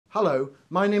Hello,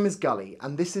 my name is Gully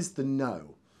and this is The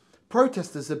No.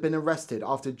 Protesters have been arrested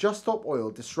after Just Stop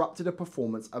Oil disrupted a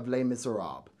performance of Les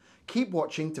Misérables. Keep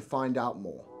watching to find out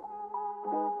more.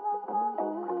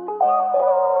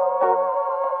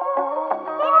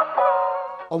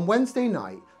 On Wednesday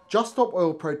night, Just Stop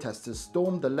Oil protesters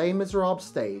stormed the Les Misérables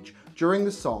stage during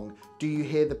the song Do You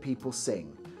Hear the People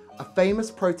Sing?, a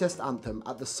famous protest anthem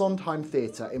at the Sondheim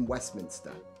Theatre in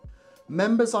Westminster.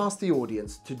 Members asked the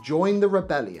audience to join the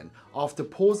rebellion after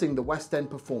pausing the West End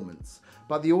performance,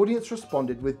 but the audience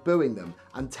responded with booing them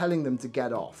and telling them to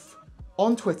get off.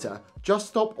 On Twitter, Just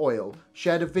Stop Oil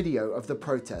shared a video of the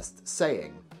protest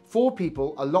saying, "4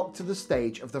 people are locked to the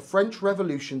stage of the French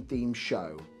Revolution themed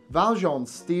show. Valjean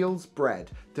steals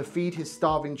bread to feed his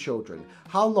starving children.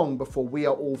 How long before we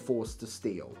are all forced to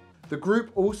steal?" The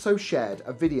group also shared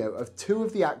a video of 2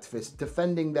 of the activists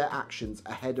defending their actions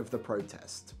ahead of the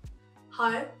protest.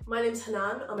 Hi, my name's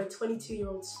Hanan. I'm a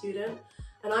 22-year-old student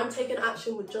and I'm taking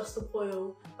action with Just Stop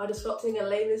Oil by disrupting a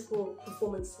Les Mis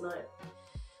performance tonight.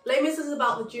 Les Mis is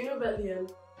about the June Rebellion,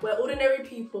 where ordinary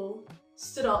people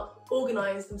stood up,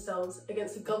 organised themselves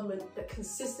against a government that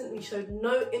consistently showed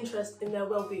no interest in their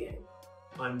well-being.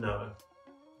 I'm Noah.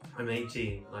 I'm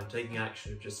 18 and I'm taking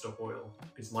action with Just Stop Oil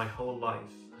because my whole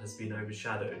life has been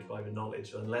overshadowed by the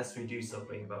knowledge that unless we do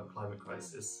something about the climate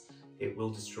crisis, it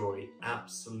will destroy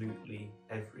absolutely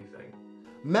everything.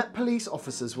 Met Police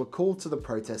officers were called to the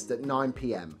protest at 9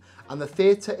 p.m. and the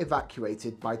theatre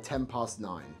evacuated by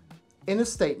 9:10. In a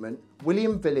statement,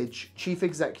 William Village Chief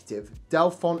Executive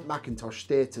Delphont Mackintosh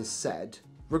Theatres said,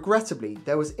 "Regrettably,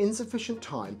 there was insufficient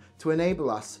time to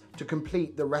enable us to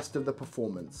complete the rest of the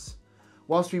performance.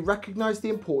 Whilst we recognise the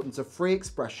importance of free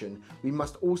expression, we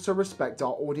must also respect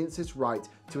our audience's right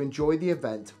to enjoy the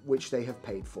event which they have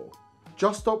paid for."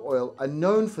 Just Stop Oil are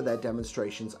known for their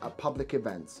demonstrations at public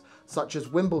events, such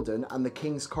as Wimbledon and the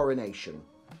King's coronation.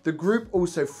 The group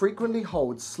also frequently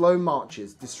holds slow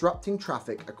marches disrupting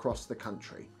traffic across the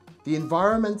country. The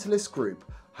environmentalist group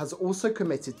has also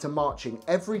committed to marching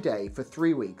every day for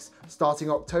 3 weeks,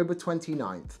 starting October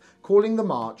 29th, calling the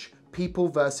march People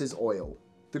vs Oil.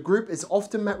 The group is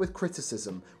often met with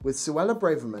criticism, with Suella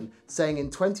Braverman saying in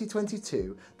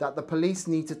 2022 that the police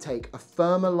need to take a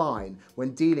firmer line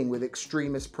when dealing with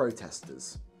extremist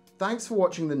protesters. Thanks for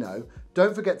watching The No.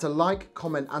 Don't forget to like,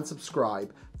 comment and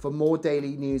subscribe for more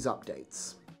daily news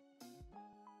updates.